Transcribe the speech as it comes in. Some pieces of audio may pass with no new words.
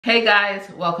Hey guys,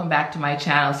 welcome back to my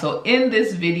channel. So in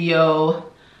this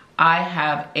video, I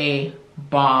have a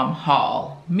B.O.M.B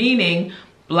haul, meaning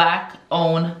black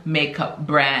owned makeup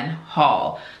brand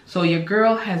haul. So your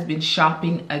girl has been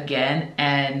shopping again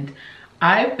and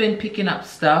I've been picking up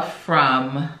stuff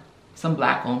from some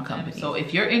black owned companies. So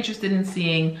if you're interested in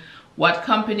seeing what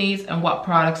companies and what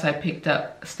products I picked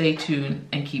up, stay tuned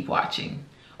and keep watching.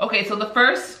 Okay, so the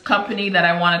first company that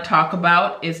I want to talk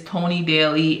about is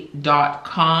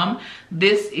ToniDaily.com.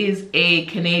 This is a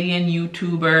Canadian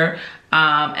YouTuber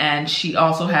and she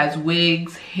also has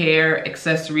wigs, hair,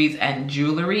 accessories, and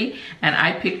jewelry. And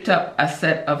I picked up a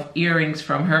set of earrings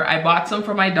from her. I bought some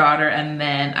for my daughter and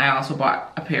then I also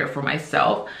bought a pair for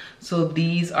myself. So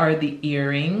these are the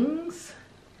earrings.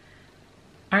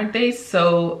 Aren't they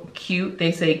so cute?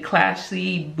 They say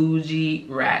classy, bougie,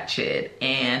 ratchet.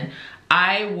 And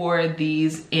I wore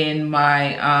these in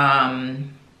my,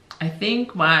 I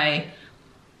think my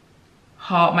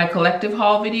collective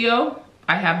haul video.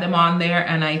 I have them on there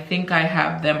and I think I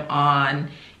have them on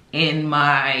in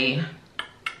my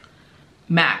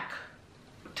MAC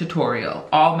tutorial,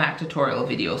 all MAC tutorial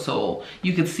video. So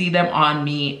you can see them on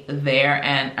me there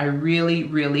and I really,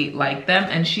 really like them.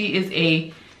 And she is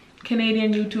a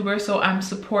Canadian YouTuber, so I'm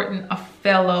supporting a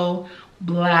fellow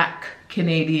black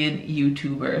Canadian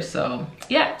YouTuber. So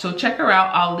yeah, so check her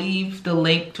out. I'll leave the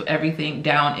link to everything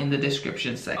down in the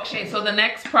description section. Okay, so the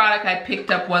next product I picked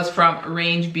up was from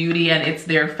Range Beauty and it's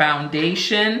their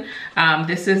foundation.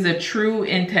 This is the True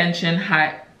Intentions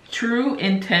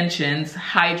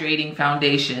Hydrating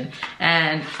Foundation.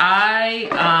 And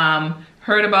I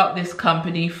heard about this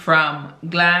company from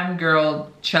Glam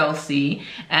Girl Chelsea,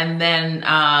 and then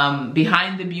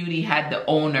Behind the Beauty had the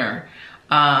owner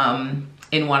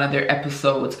in one of their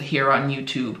episodes here on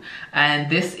YouTube. And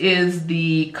this is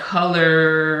the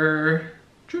color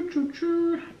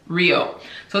Rio.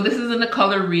 So this is in the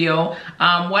color Rio.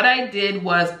 What I did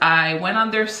was I went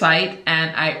on their site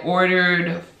and I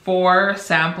ordered 4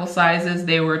 sample sizes.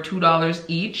 They were $2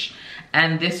 each.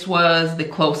 And this was the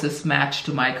closest match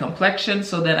to my complexion.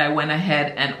 So then I went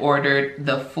ahead and ordered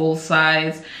the full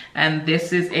size. And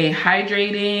this is a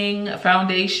hydrating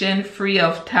foundation free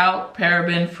of talc,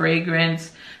 paraben,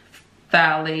 fragrance,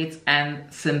 phthalates, and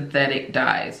synthetic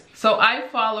dyes. So I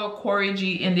follow Corey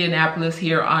G Indianapolis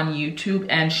here on YouTube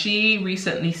and she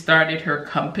recently started her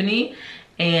company.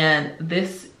 And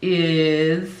this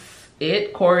is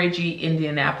it, Corey G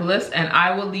Indianapolis, and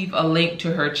I will leave a link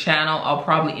to her channel. I'll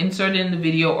probably insert it in the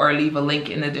video or leave a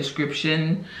link in the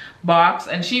description box.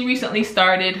 And she recently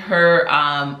started her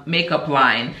makeup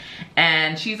line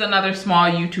and she's another small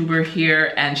YouTuber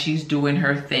here and she's doing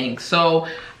her thing. So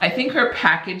I think her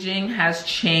packaging has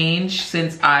changed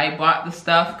since I bought the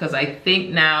stuff, because I think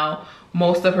now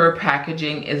most of her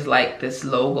packaging is like this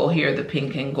logo here, the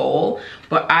pink and gold,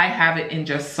 but I have it in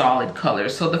just solid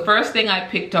colors. So the first thing I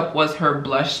picked up was her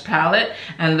blush palette,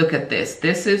 and look at this.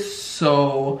 This is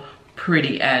so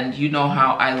pretty, and you know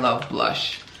how I love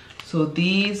blush. So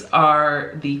these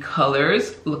are the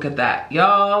colors. Look at that,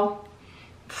 y'all.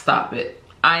 Stop it.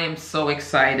 I am so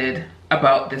excited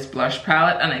about this blush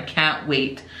palette and I can't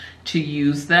wait to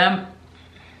use them.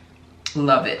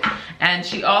 Love it. And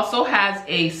she also has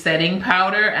a setting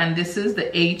powder, and this is the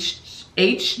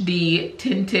HD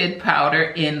tinted powder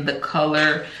in the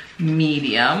color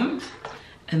medium.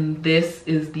 And this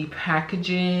is the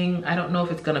packaging. I don't know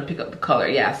if it's gonna pick up the color.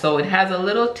 Yeah, so it has a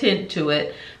little tint to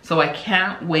it. So I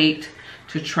can't wait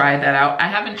to try that out. I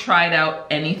haven't tried out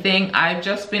anything. I've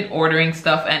just been ordering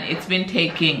stuff and it's been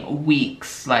taking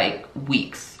weeks, like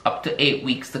weeks. Up to 8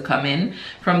 weeks to come in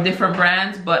from different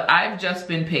brands, but I've just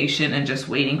been patient and just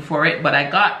waiting for it. But I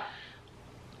got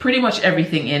pretty much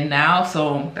everything in now,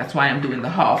 so that's why I'm doing the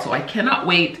haul. So I cannot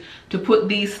wait to put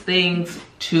these things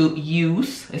to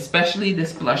use, especially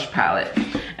this blush palette.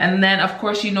 And then of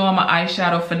course, you know I'm an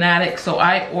eyeshadow fanatic, so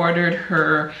I ordered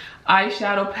her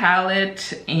eyeshadow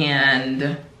palette,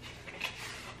 and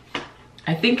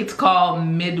I think it's called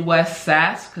Midwest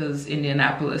Sass, because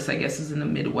Indianapolis I guess is in the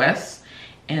Midwest.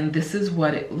 And this is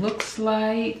what it looks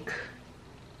like.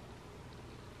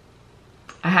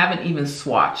 I haven't even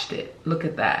swatched it. Look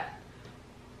at that.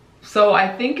 So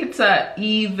I think it's a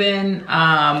even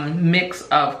mix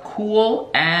of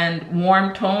cool and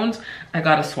warm tones. I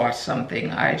gotta swatch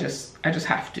something. I just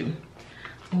have to.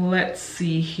 Let's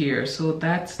see here. So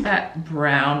that's that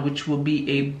brown, which will be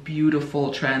a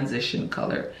beautiful transition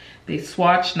color. They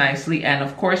swatch nicely, and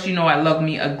of course, you know I love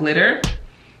me a glitter.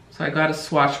 So I gotta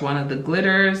swatch one of the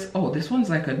glitters. Oh, this one's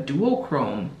like a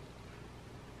duochrome.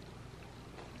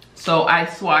 So I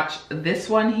swatched this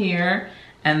one here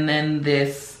and then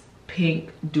this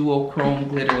pink duochrome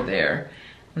glitter there.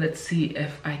 Let's see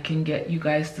if I can get you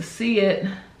guys to see it.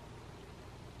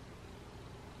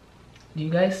 Do you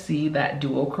guys see that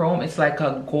duochrome? It's like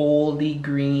a goldy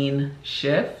green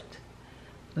shift.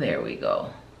 There we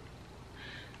go.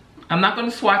 I'm not going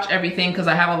to swatch everything because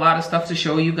I have a lot of stuff to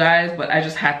show you guys, but I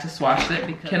just had to swatch it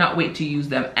because I cannot wait to use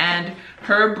them. And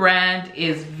her brand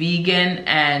is vegan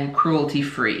and cruelty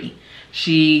free.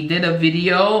 She did a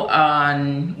video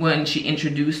on when she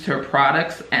introduced her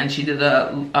products, and she did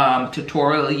a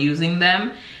tutorial using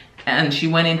them, and she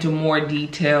went into more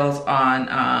details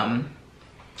on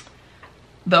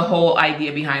the whole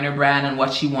idea behind her brand and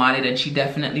what she wanted, and she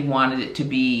definitely wanted it to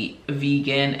be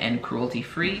vegan and cruelty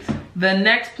free. The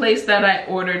next place that I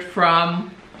ordered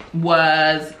from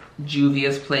was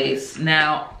Juvia's Place.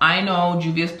 Now, I know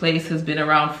Juvia's Place has been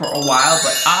around for a while,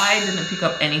 but I didn't pick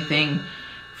up anything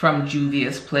from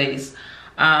Juvia's Place.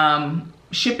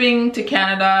 Shipping to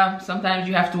Canada, sometimes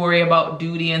you have to worry about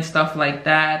duty and stuff like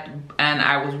that, and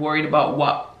I was worried about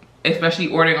what, especially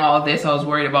ordering all of this, I was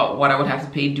worried about what I would have to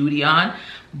pay duty on.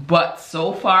 But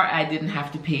so far, I didn't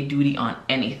have to pay duty on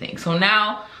anything. So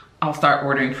now I'll start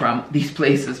ordering from these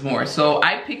places more. So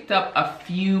I picked up a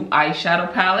few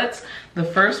eyeshadow palettes. The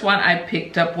first one I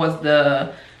picked up was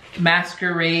the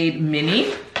Masquerade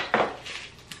Mini.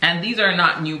 And these are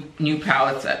not new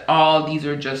palettes at all. These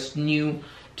are just new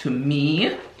to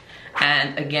me.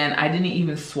 And again, I didn't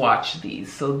even swatch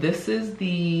these. So this is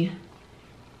the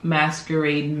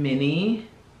Masquerade Mini.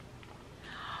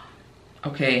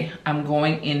 Okay, I'm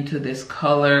going into this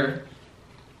color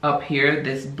up here,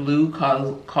 this blue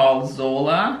called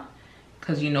Zola,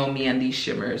 because you know me and these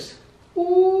shimmers.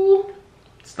 Ooh,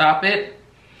 stop it.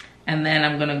 And then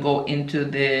I'm gonna go into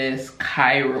this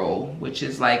Cairo, which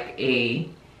is like a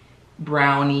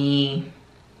brownie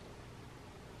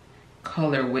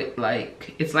color with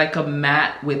like, it's like a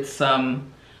matte with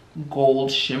some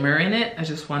gold shimmer in it. I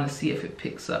just want to see if it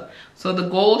picks up. So the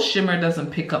gold shimmer doesn't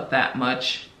pick up that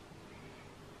much.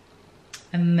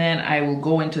 And then I will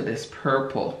go into this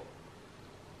purple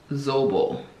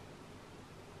Zobo.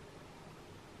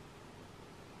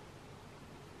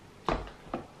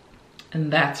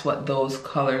 And that's what those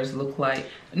colors look like.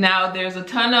 Now, there's a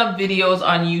ton of videos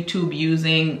on YouTube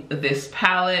using this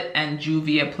palette and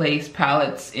Juvia's Place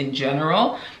palettes in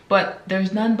general, but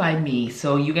there's none by me.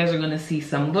 So you guys are gonna see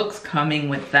some looks coming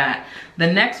with that.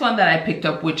 The next one that I picked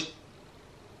up, which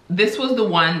this was the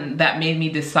one that made me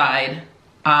decide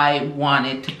I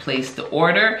wanted to place the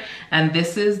order, and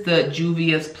this is the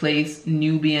Juvia's Place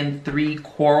Nubian 3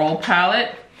 Coral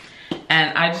palette,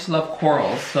 and I just love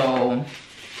corals, so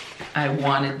I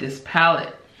wanted this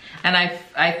palette. And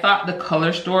I thought the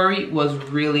color story was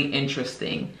really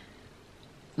interesting,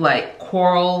 like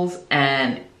corals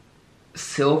and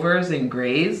silvers and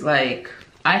grays. Like,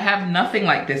 I have nothing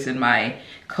like this in my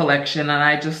collection, and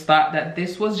I just thought that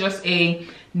this was just a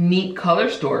neat color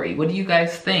story. What do you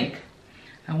guys think?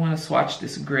 I want to swatch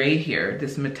this gray here,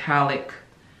 this metallic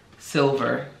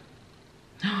silver.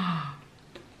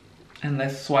 And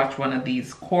let's swatch one of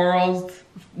these corals.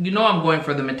 You know I'm going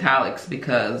for the metallics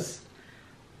because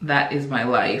that is my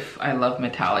life. I love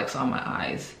metallics on my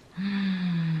eyes.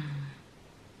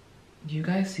 Do you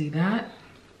guys see that?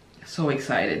 So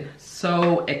excited,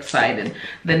 so excited.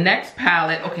 The next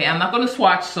palette, okay, I'm not going to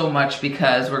swatch so much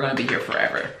because we're going to be here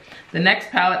forever. The next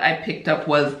palette I picked up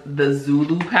was the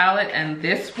Zulu palette, and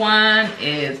this one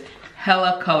is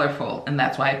hella colorful, and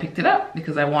that's why I picked it up,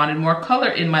 because I wanted more color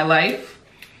in my life.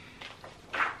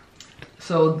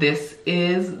 So this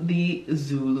is the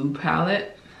Zulu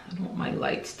palette. I don't want my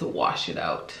lights to wash it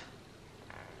out.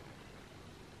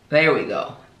 There we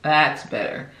go. That's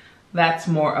better. That's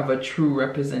more of a true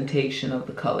representation of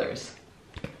the colors.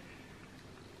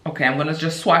 Okay, I'm gonna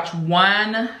just swatch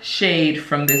one shade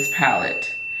from this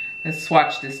palette. Let's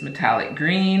swatch this metallic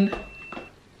green.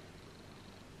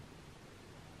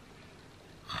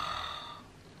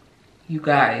 You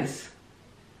guys,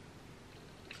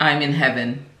 I'm in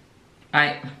heaven.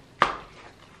 I'm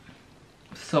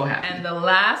so happy. And the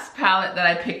last palette that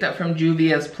I picked up from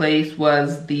Juvia's Place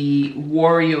was the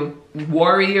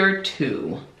Warrior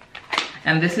 2.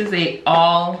 And this is a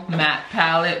all matte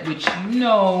palette, which, you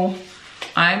know,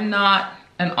 I'm not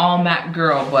an all matte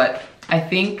girl, but I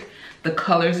think the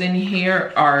colors in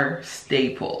here are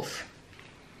staples.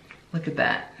 Look at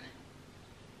that.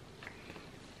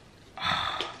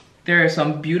 There are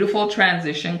some beautiful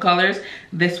transition colors.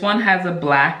 This one has a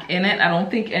black in it. I don't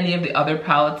think any of the other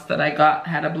palettes that I got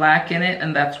had a black in it,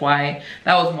 and that's why,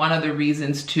 that was one of the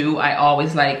reasons too. I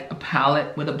always like a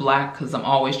palette with a black because I'm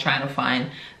always trying to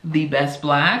find the best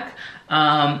black.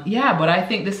 Yeah, but I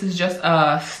think this is just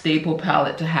a staple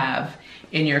palette to have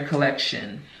in your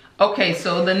collection. Okay,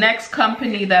 so the next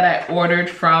company that I ordered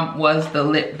from was the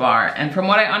Lipbar. And from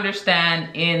what I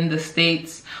understand, in the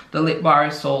States, the Lipbar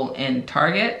is sold in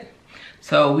Target.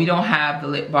 So we don't have the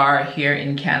Lipbar here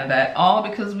in Canada at all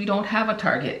because we don't have a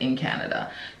Target in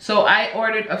Canada. So I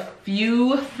ordered a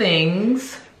few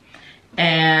things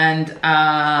and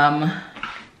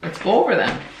let's go over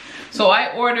them. So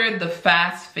I ordered the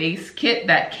Fast Face Kit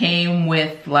that came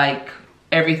with like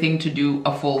everything to do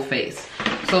a full face.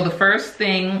 So the first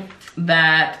thing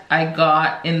that I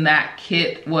got in that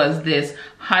kit was this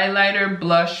highlighter,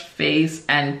 blush, face,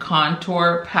 and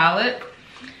contour palette.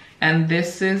 And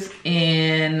this is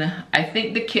in, I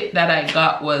think the kit that I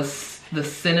got was the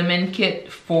cinnamon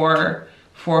kit for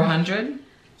 $400.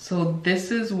 So this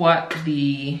is what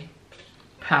the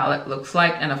palette looks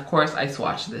like. And of course I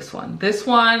swatched this one. This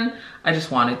one, I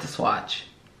just wanted to swatch.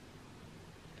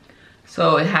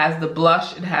 So it has the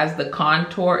blush, it has the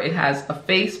contour, it has a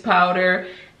face powder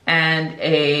and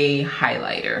a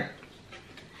highlighter.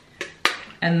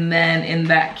 And then in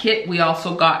that kit, we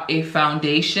also got a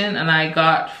foundation and I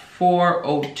got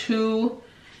 402.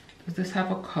 Does this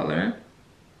have a color?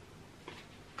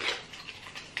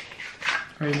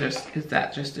 Or is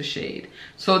that just a shade?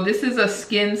 So this is a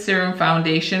skin serum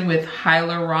foundation with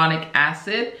hyaluronic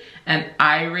acid and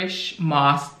Irish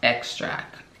moss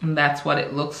extract. And that's what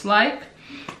it looks like.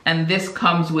 And this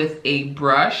comes with a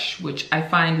brush, which I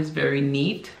find is very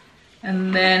neat.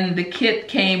 And then the kit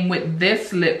came with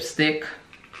this lipstick.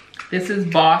 This is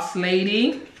Boss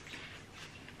Lady.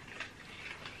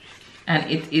 And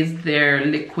it is their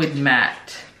liquid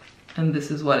matte. And this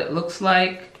is what it looks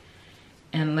like.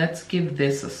 And let's give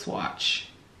this a swatch.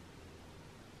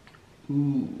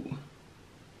 Ooh.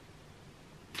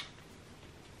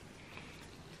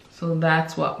 So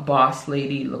that's what Boss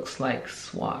Lady looks like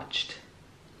swatched.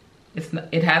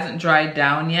 It hasn't dried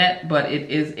down yet, but it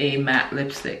is a matte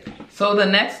lipstick. So the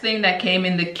next thing that came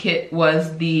in the kit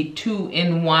was the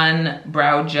 2-in-1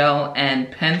 brow gel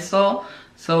and pencil.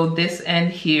 So this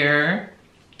end here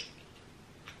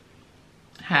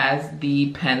has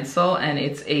the pencil and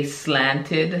it's a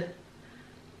slanted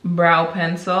brow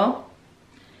pencil.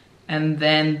 And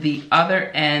then the other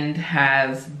end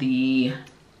has the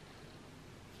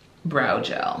brow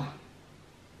gel.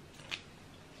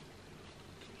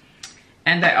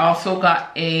 And I also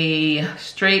got a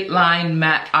straight line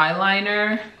matte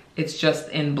eyeliner. It's just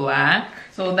in black.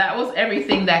 So that was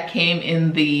everything that came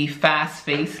in the Fast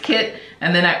Face Kit.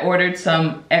 And then I ordered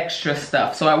some extra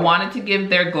stuff. So I wanted to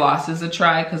give their glosses a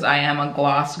try because I am a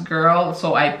gloss girl.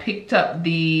 So I picked up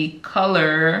the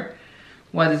color,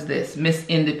 what is this? Miss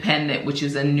Independent, which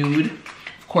is a nude.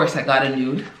 Of course I got a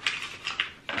nude.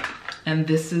 And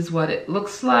this is what it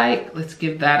looks like. Let's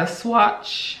give that a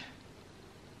swatch.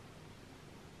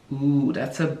 Ooh,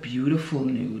 that's a beautiful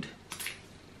nude.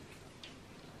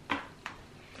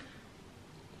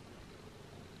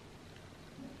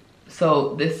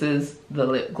 So this is the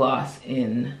lip gloss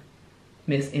in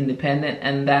Miss Independent,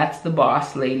 and that's the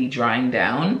Boss Lady drying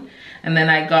down. And then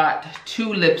I got two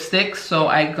lipsticks. So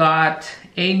I got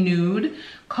a nude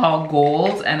called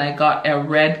Goals and I got a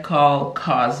red called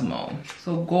Cosmo.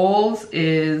 So Goals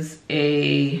is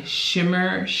a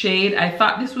shimmer shade. I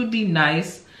thought this would be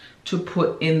nice to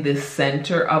put in the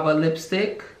center of a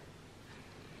lipstick.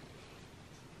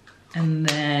 And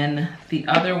then the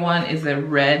other one is a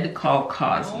red called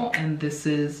Cosmo, and this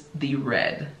is the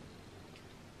red.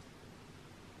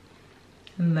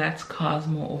 And that's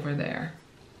Cosmo over there.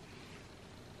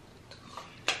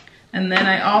 And then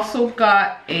I also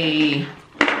got a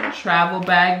travel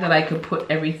bag that I could put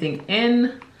everything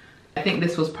in. I think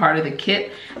this was part of the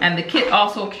kit. And the kit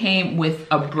also came with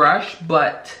a brush,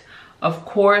 but of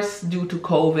course, due to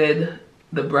COVID,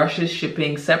 the brush is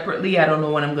shipping separately. I don't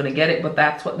know when I'm gonna get it, but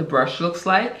that's what the brush looks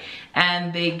like.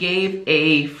 And they gave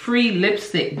a free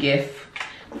lipstick gift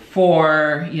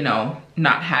for, you know,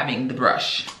 not having the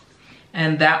brush.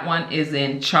 And that one is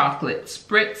in Chocolate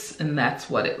Spritz, and that's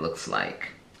what it looks like.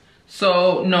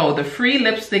 So no, the free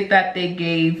lipstick that they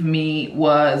gave me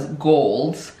was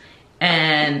Gold's,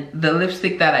 and the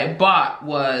lipstick that I bought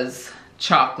was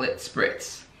Chocolate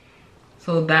Spritz.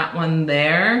 So that one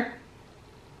there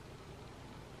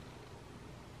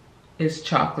is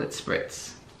Chocolate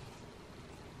Spritz.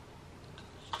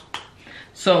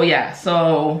 So yeah,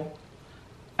 so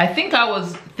I think I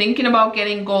was thinking about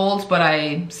getting Golds, but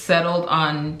I settled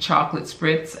on Chocolate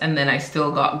Spritz, and then I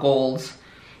still got Golds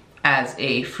as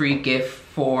a free gift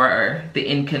for the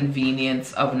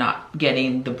inconvenience of not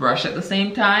getting the brush at the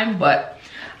same time, but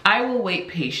I will wait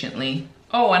patiently.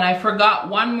 Oh, and I forgot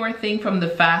one more thing from the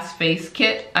Fast Face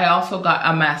Kit. I also got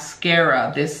a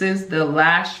mascara. This is the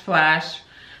Lash Flash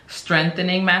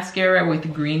strengthening mascara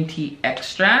with green tea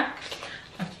extract.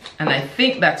 And I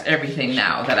think that's everything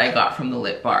now that I got from the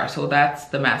Lipbar. So that's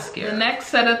the mascara. The next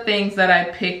set of things that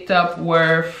I picked up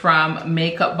were from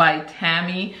Makeup by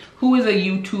Tammy, who is a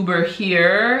YouTuber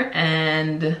here.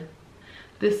 And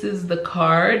this is the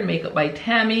card, Makeup by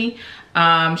Tammy.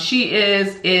 She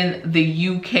is in the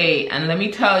UK. And let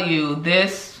me tell you,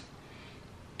 this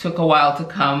took a while to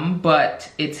come,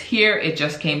 but it's here. It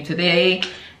just came today.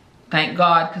 Thank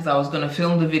God, because I was gonna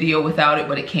film the video without it,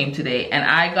 but it came today. And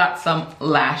I got some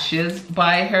lashes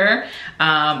by her.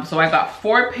 So I got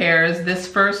 4 pairs. This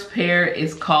first pair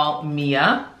is called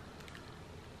Mia.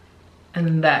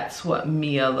 And that's what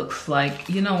Mia looks like.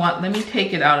 You know what, let me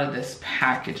take it out of this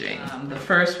packaging. The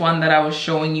first one that I was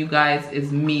showing you guys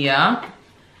is Mia.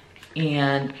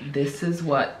 And this is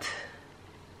what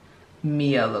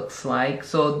Mia looks like.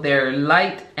 So they're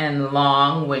light and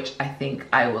long, which I think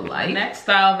I will like. The next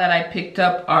style that I picked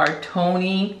up are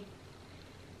Toni,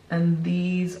 and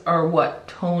these are what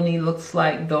Toni looks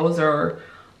like. Those are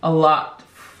a lot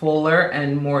fuller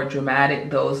and more dramatic.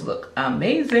 Those look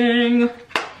amazing.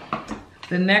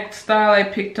 The next style I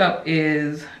picked up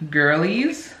is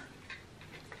Girlies.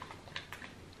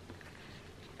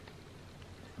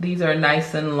 These are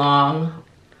nice and long.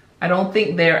 I don't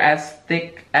think they're as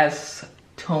thick as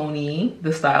Toni,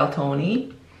 the style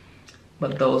Toni,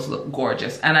 but those look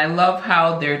gorgeous. And I love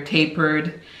how they're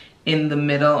tapered in the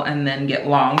middle and then get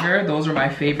longer. Those are my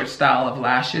favorite style of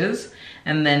lashes.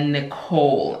 And then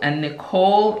Nicole, and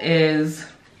Nicole is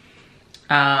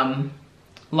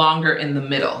longer in the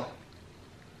middle.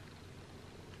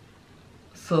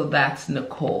 So that's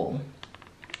Nicole.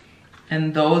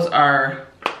 And those are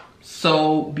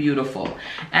so beautiful.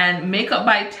 And Makeup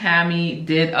by Tammy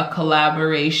did a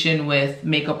collaboration with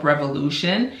Makeup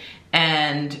Revolution,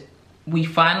 and we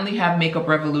finally have Makeup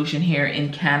Revolution here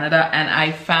in Canada. And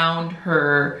I found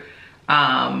her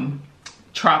the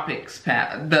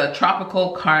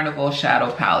Tropical Carnival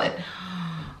Shadow Palette.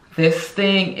 This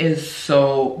thing is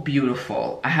so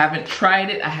beautiful. I haven't tried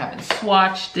it, I haven't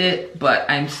swatched it, but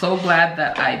I'm so glad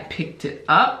that I picked it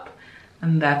up.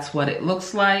 And that's what it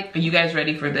looks like. Are you guys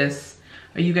ready for this?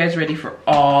 Are you guys ready for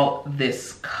all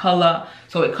this color?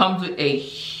 So it comes with a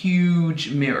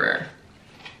huge mirror.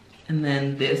 And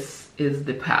then this is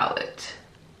the palette.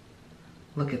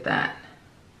 Look at that.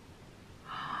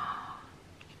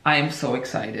 I am so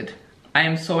excited. I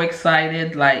am so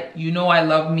excited. Like, you know, I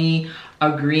love me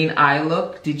a green eye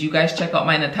look. Did you guys check out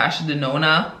my Natasha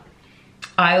Denona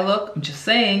eye look? I'm just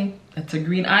saying, it's a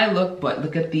green eye look, but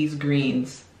look at these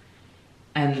greens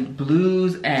and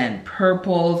blues and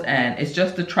purples, and it's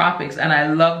just the tropics. And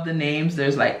I love the names.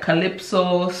 There's like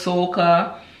Calypso,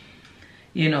 Soca,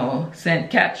 you know, St.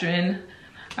 Catherine.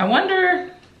 I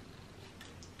wonder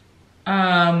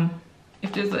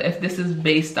if this is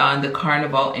based on the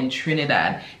carnival in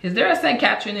Trinidad. Is there a St.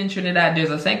 Catherine in Trinidad?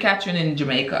 There's a St. Catherine in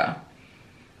Jamaica.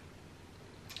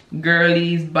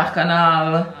 Girlies,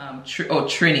 Bacchanal,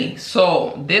 Trini.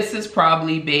 So this is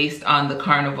probably based on the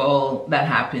carnival that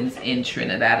happens in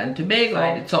Trinidad and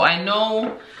Tobago. So I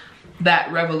know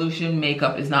that Revolution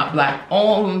makeup is not black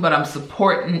owned, but I'm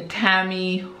supporting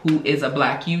Tammy, who is a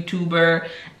black YouTuber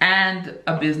and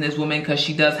a businesswoman, because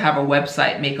she does have a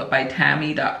website,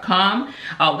 makeupbytammy.com.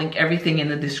 I'll link everything in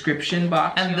the description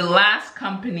box. And the last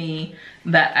company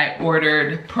that I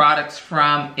ordered products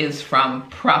from is from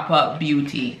Propa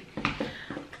Beauty.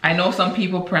 I know some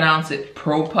people pronounce it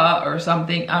Propa or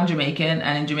something. I'm Jamaican,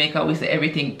 and in Jamaica we say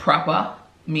everything proper,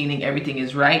 meaning everything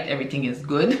is right, everything is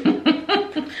good.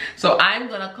 So I'm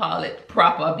gonna call it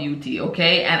Propa Beauty,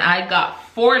 okay? And I got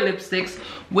 4 lipsticks,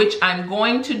 which I'm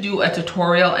going to do a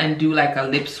tutorial and do like a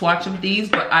lip swatch of these,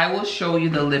 but I will show you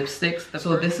the lipsticks.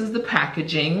 So this is the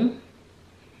packaging,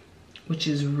 which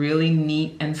is really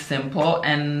neat and simple.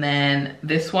 And then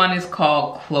this one is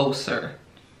called Closer.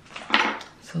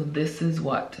 So this is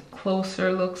what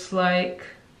Closer looks like.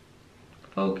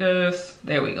 Focus,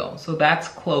 there we go. So that's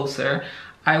Closer.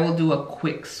 I will do a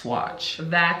quick swatch.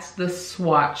 That's the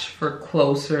swatch for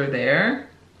Closer there.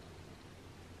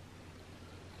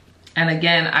 And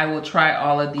again, I will try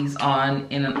all of these on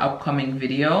in an upcoming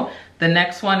video. The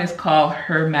next one is called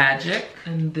Her Magic,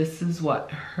 and this is what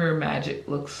Her Magic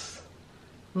looks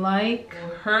like.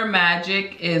 Her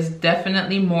Magic is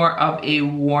definitely more of a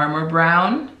warmer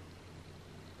brown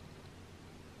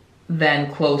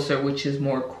than Closer, which is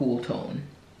more cool tone.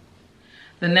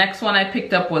 The next one I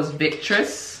picked up was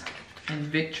Victress,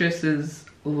 and Victress is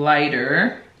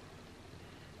lighter.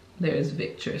 There's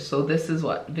Victress. So this is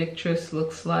what Victress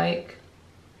looks like.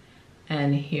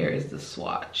 And here is the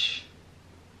swatch.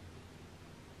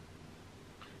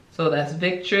 So that's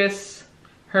Victress,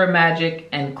 Her Magic,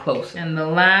 and Close. And the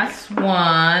last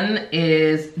one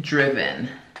is Driven.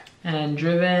 And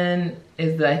Driven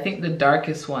is, I think, the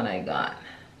darkest one I got.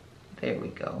 There we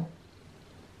go.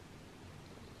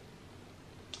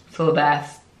 So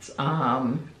that's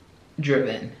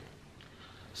Driven.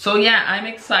 So yeah, I'm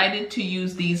excited to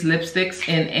use these lipsticks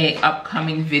in a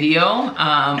upcoming video.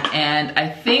 And I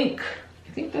think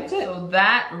that's it. So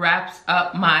that wraps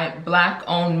up my Black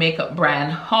owned makeup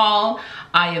brand haul.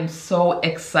 I am so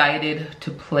excited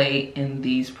to play in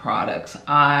these products.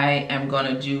 I am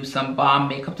gonna do some bomb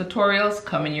makeup tutorials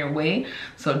coming your way.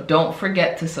 So don't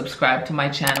forget to subscribe to my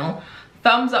channel.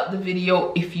 Thumbs up the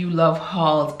video if you love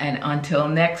hauls, and until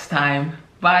next time,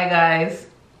 bye guys.